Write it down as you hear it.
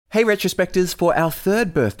Hey Retrospectors, for our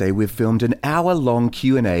third birthday we've filmed an hour-long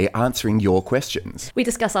Q&A answering your questions. We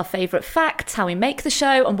discuss our favourite facts, how we make the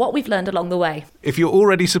show, and what we've learned along the way. If you're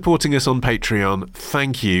already supporting us on Patreon,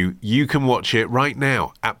 thank you. You can watch it right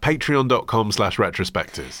now at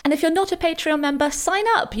patreon.com/retrospectors. And if you're not a Patreon member, sign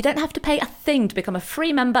up. You don't have to pay a thing to become a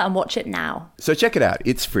free member and watch it now. So check it out,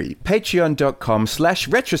 it's free.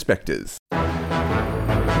 patreon.com/retrospectors.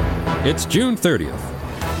 It's June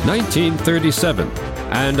 30th, 1937.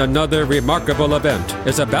 And another remarkable event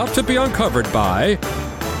is about to be uncovered by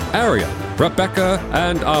Arya, Rebecca,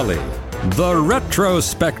 and Ali, the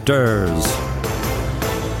Retrospectors.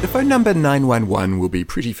 The phone number 911 will be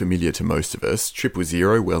pretty familiar to most of us,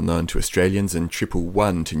 000 well known to Australians and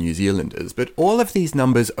 111 to New Zealanders, but all of these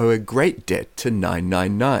numbers owe a great debt to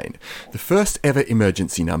 999, the first ever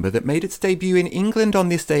emergency number that made its debut in England on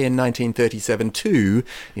this day in 1937 to,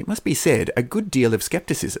 it must be said, a good deal of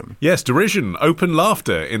scepticism. Yes, derision, open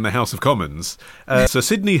laughter in the House of Commons. Sir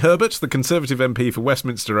Sidney Herbert, the Conservative MP for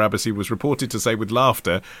Westminster Abbacy, was reported to say with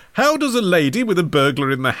laughter, "How does a lady with a burglar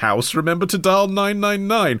in the house remember to dial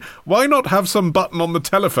 999? Why not have some button on the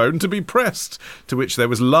telephone to be pressed?" To which there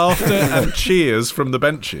was laughter and cheers from the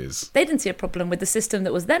benches. They didn't see a problem with the system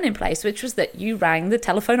that was then in place, which was that you rang the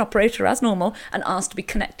telephone operator as normal and asked to be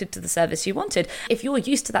connected to the service you wanted. If you're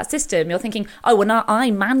used to that system, you're thinking, oh, well, now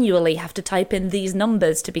I manually have to type in these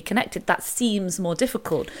numbers to be connected. That seems more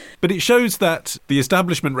difficult. But it shows that the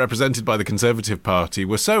establishment represented by the Conservative Party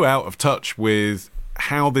were so out of touch with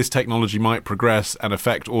how this technology might progress and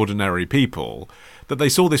affect ordinary people that they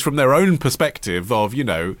saw this from their own perspective of, you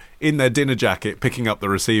know, in their dinner jacket, picking up the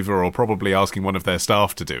receiver or probably asking one of their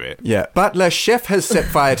staff to do it. Yeah. Butler, chef has set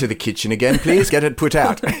fire to the kitchen again. Please get it put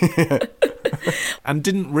out. And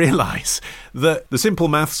didn't realise that the simple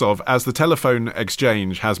maths of, as the telephone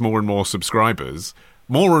exchange has more and more subscribers,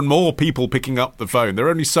 more and more people picking up the phone. There are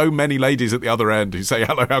only so many ladies at the other end who say,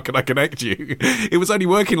 "Hello, how can I connect you?" It was only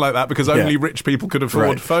working like that because only rich people could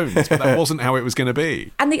afford phones, but that wasn't how it was going to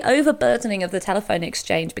be. And the overburdening of the telephone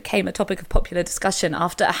exchange became a topic of popular discussion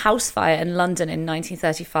after a house fire in London in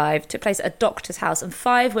 1935 took place at a doctor's house, and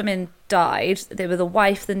 5 women died. They were the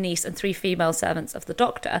wife, the niece, and 3 female servants of the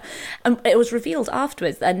doctor. And it was revealed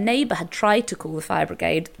afterwards that a neighbour had tried to call the fire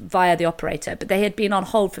brigade via the operator, but they had been on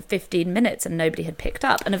hold for 15 minutes and nobody had picked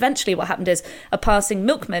up. And eventually what happened is a passing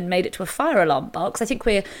milkman made it to a fire alarm box. I think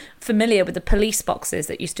we're familiar with the police boxes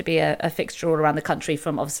that used to be a fixture all around the country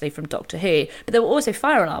from Doctor Who. But there were also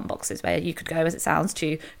fire alarm boxes where you could go, as it sounds,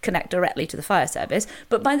 to connect directly to the fire service.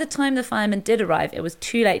 But by the time the firemen did arrive, it was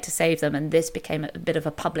too late to save them, and this became a bit of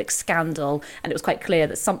a public scandal. And it was quite clear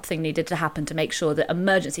that something needed to happen to make sure that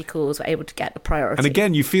emergency calls were able to get a priority. And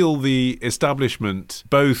again, you feel the establishment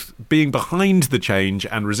both being behind the change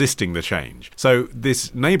and resisting the change. So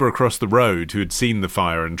this neighbour across the road who had seen the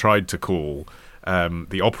fire and tried to call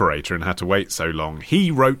the operator and had to wait so long, he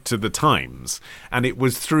wrote to the Times, and it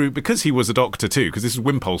was through, because he was a doctor too, because this is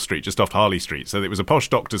Wimpole Street just off Harley Street, so it was a posh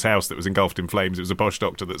doctor's house that was engulfed in flames. It was a posh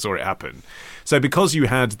doctor that saw it happen. So because you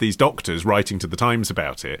had these doctors writing to the Times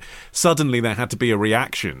about it, suddenly there had to be a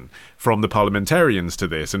reaction from the parliamentarians to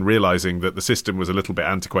this, and realising that the system was a little bit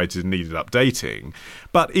antiquated and needed updating.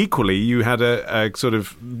 But equally, you had a sort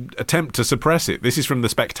of attempt to suppress it. This is from The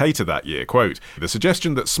Spectator that year, quote, "The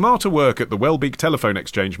suggestion that smarter work at the Welbeck telephone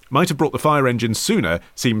exchange might have brought the fire engine sooner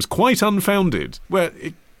seems quite unfounded." Well,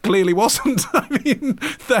 it clearly wasn't. I mean,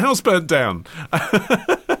 the house burnt down.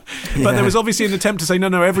 But there was obviously an attempt to say,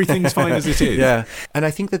 no, everything's fine as it is. Yeah, and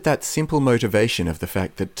I think that simple motivation of the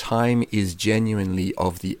fact that time is genuinely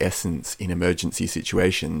of the essence in emergency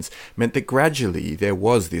situations meant that gradually there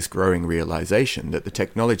was this growing realization that the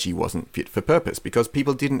technology wasn't fit for purpose because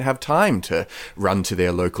people didn't have time to run to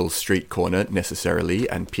their local street corner necessarily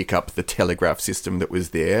and pick up the telegraph system that was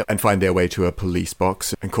there and find their way to a police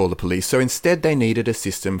box and call the police. So instead they needed a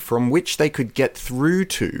system from which they could get through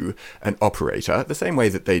to an operator, the same way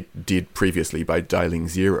that they did previously by dialing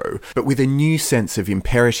 0, but with a new sense of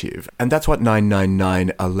imperative. And that's what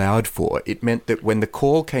 999 allowed for. It meant that when the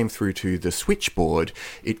call came through to the switchboard,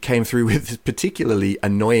 it came through with this particularly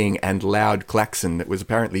annoying and loud klaxon that was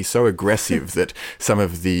apparently so aggressive that some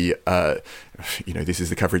of the this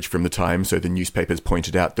is the coverage from the Times, so the newspapers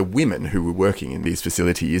pointed out the women who were working in these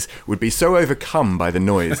facilities would be so overcome by the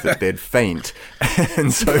noise that they'd faint.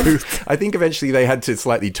 And so I think eventually they had to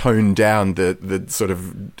slightly tone down the sort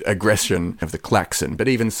of aggression of the klaxon. But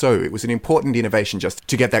even so, it was an important innovation just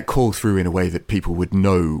to get that call through in a way that people would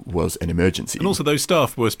know was an emergency. And also those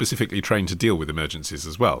staff were specifically trained to deal with emergencies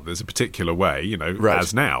as well. There's a particular way,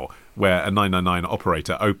 as now, where a 999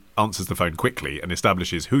 operator answers the phone quickly and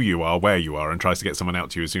establishes who you are, where you are, and tries to get someone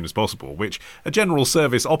out to you as soon as possible, which a general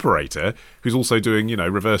service operator, who's also doing,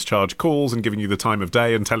 reverse charge calls and giving you the time of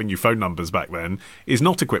day and telling you phone numbers back then, is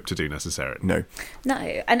not equipped to do necessarily. No.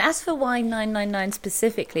 And as for why 999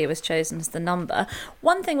 specifically was chosen as the number,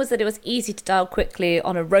 one thing was that it was easy to dial quickly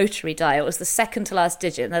on a rotary dial. It was the second to last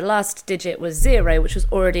digit, and the last digit was 0, which was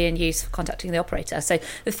already in use for contacting the operator. So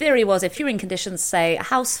the theory was if you were in conditions, say, a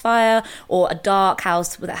house fire or a dark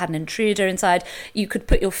house that had an intruder inside, you could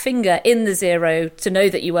put your finger in the 0 to know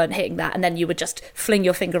that you weren't hitting that, and then you would just fling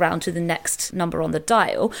your finger around to the next number on the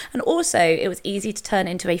dial. And also, it was easy to turn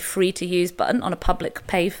into a free-to-use button on a public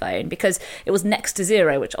payphone because it was next to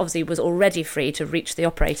 0, which obviously was already free to reach the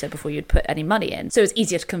operator before you'd put any money in. So it was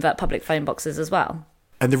easier to convert public phone boxes as well.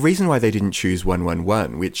 And the reason why they didn't choose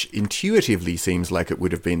 111, which intuitively seems like it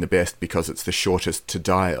would have been the best because it's the shortest to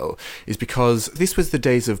dial, is because this was the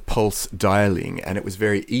days of pulse dialing, and it was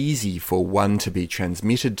very easy for one to be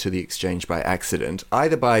transmitted to the exchange by accident,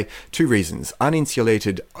 either by two reasons: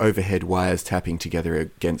 uninsulated overhead wires tapping together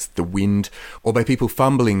against the wind, or by people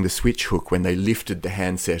fumbling the switch hook when they lifted the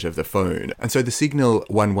handset of the phone. And so the signal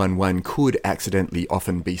 111 could accidentally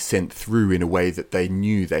often be sent through in a way that they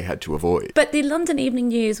knew they had to avoid. But the London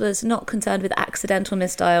Evening News was not concerned with accidental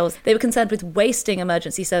misdials. They were concerned with wasting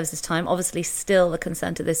emergency services time, obviously still a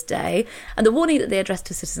concern to this day. And the warning that they addressed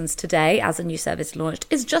to citizens today, as a new service launched,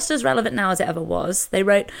 is just as relevant now as it ever was. They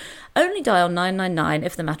wrote, "Only dial 999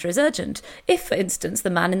 if the matter is urgent. If, for instance, the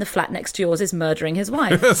man in the flat next to yours is murdering his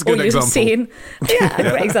wife." That's a good example. A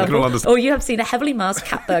great example. Or you have seen a heavily masked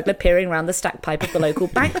cat burglar peering around the stack pipe of the local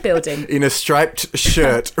bank building. In a striped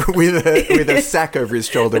shirt with a sack over his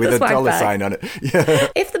shoulder with a dollar sign on it. Yeah.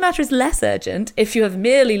 If the matter is less urgent, if you have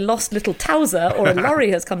merely lost little Towser or a lorry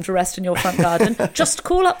has come to rest in your front garden, just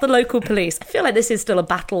call up the local police. I feel like this is still a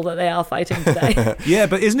battle that they are fighting today. Yeah,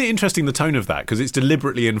 but isn't it interesting the tone of that? Because it's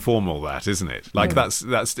deliberately informal, that, isn't it? Like that's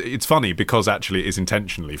it's funny because actually it is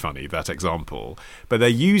intentionally funny, that example. But they're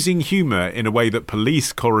using humour in a way that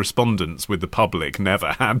police correspondence with the public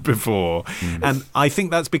never had before. And I think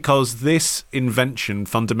that's because this invention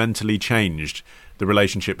fundamentally changed the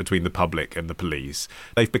relationship between the public and the police.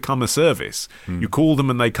 They've become a service. You call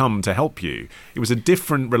them and they come to help you. It was a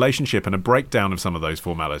different relationship and a breakdown of some of those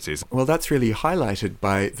formalities. Well, that's really highlighted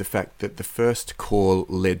by the fact that the first call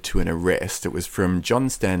led to an arrest. It was from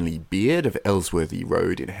John Stanley Beard of Ellsworthy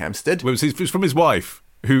Road in Hampstead. Well, it was from his wife,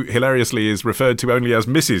 who hilariously is referred to only as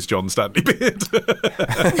Mrs. John Stanley Beard.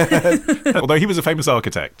 Although he was a famous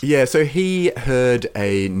architect. Yeah, so he heard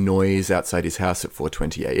a noise outside his house at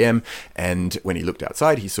 4:20 a.m. and when he looked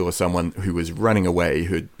outside, he saw someone who was running away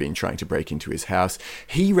who'd been trying to break into his house.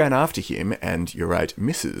 He ran after him, and you're right,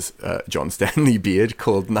 Mrs. John Stanley Beard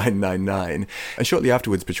called 999. And shortly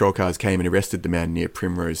afterwards, patrol cars came and arrested the man near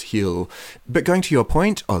Primrose Hill. But going to your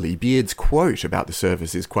point, Ollie, Beard's quote about the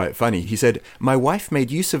service is quite funny. He said, "My wife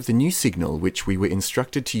made use of the new signal which we were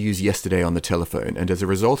instructed to use yesterday on the telephone, and as a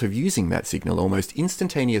result of using that signal, almost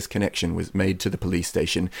instantaneous connection was made to the police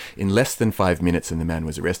station in less than 5 minutes, and the man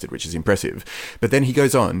was arrested," which is impressive. But then he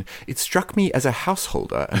goes on, "It struck me as a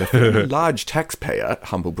householder and a fairly large taxpayer,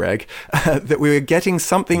 humble brag, that we were getting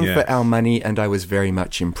something for our money, and I was very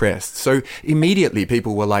much impressed." So immediately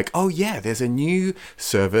people were like, oh yeah, there's a new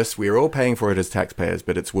service, we're all paying for it as taxpayers,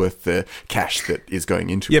 but it's worth the cash that is going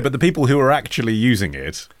into it. Yeah, but the people who are actually using it,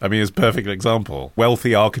 I mean, as a perfect example,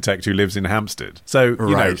 wealthy architect who lives in Hampstead. So,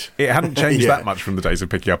 you know, it hadn't changed that much from the days of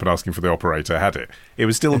picking up and asking for the operator, had it? It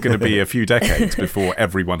was still going to be a few decades before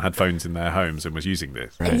everyone had phones in their homes and was using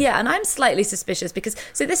this. Right. Yeah, and I'm slightly suspicious because,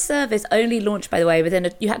 so this service only launched, by the way,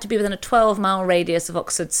 you had to be within a 12-mile radius of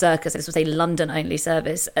Oxford Circus. This was a London-only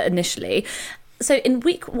service initially. So in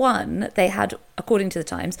week 1, they had, according to the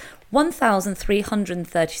Times,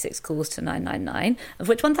 1,336 calls to 999, of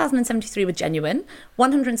which 1,073 were genuine,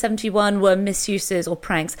 171 were misuses or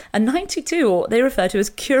pranks, and 92 they refer to as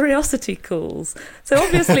curiosity calls. So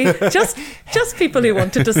obviously, just people who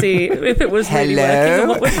wanted to see if it was really working and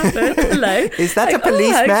what would happen. Hello. Is that a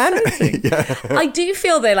policeman? Yeah. I do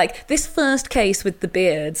feel, though, like this first case with the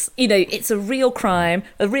Beards, you know, it's a real crime,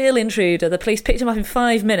 a real intruder. The police picked him up in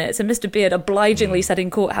 5 minutes, and Mr. Beard obligingly said in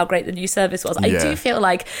court how great the new service was. I do feel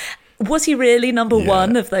like, was he really number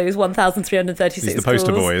one of those 1,336 He's the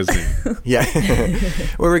poster calls? boy, isn't he? Yeah.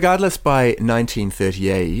 Well, regardless, by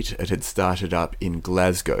 1938, it had started up in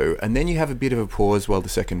Glasgow, and then you have a bit of a pause while the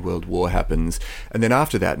Second World War happens, and then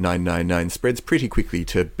after that, 999 spreads pretty quickly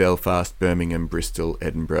to Belfast, Birmingham, Bristol,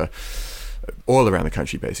 Edinburgh. all around the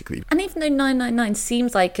country, basically. And even though 999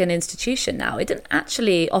 seems like an institution now, it didn't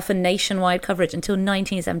actually offer nationwide coverage until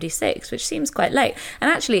 1976, which seems quite late. And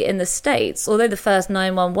actually, in the States, although the first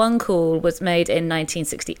 911 call was made in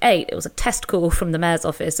 1968, it was a test call from the mayor's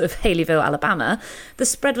office of Haleyville, Alabama, the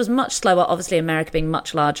spread was much slower, obviously America being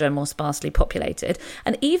much larger and more sparsely populated.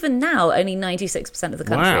 And even now, only 96% of the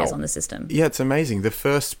country is on the system. Yeah, it's amazing. The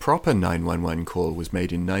first proper 911 call was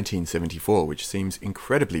made in 1974, which seems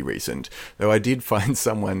incredibly recent, though I did find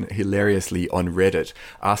someone hilariously on Reddit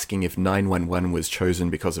asking if 911 was chosen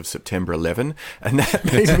because of September 11, and that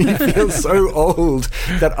made me feel so old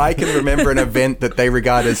that I can remember an event that they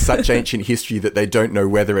regard as such ancient history that they don't know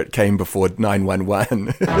whether it came before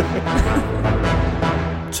 911.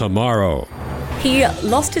 Tomorrow. He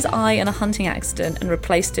lost his eye in a hunting accident and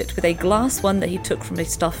replaced it with a glass one that he took from a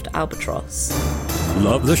stuffed albatross.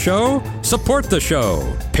 Love the show? Support the show.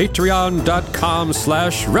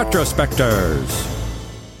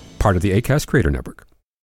 Patreon.com/retrospectors. Part of the Acast Creator Network.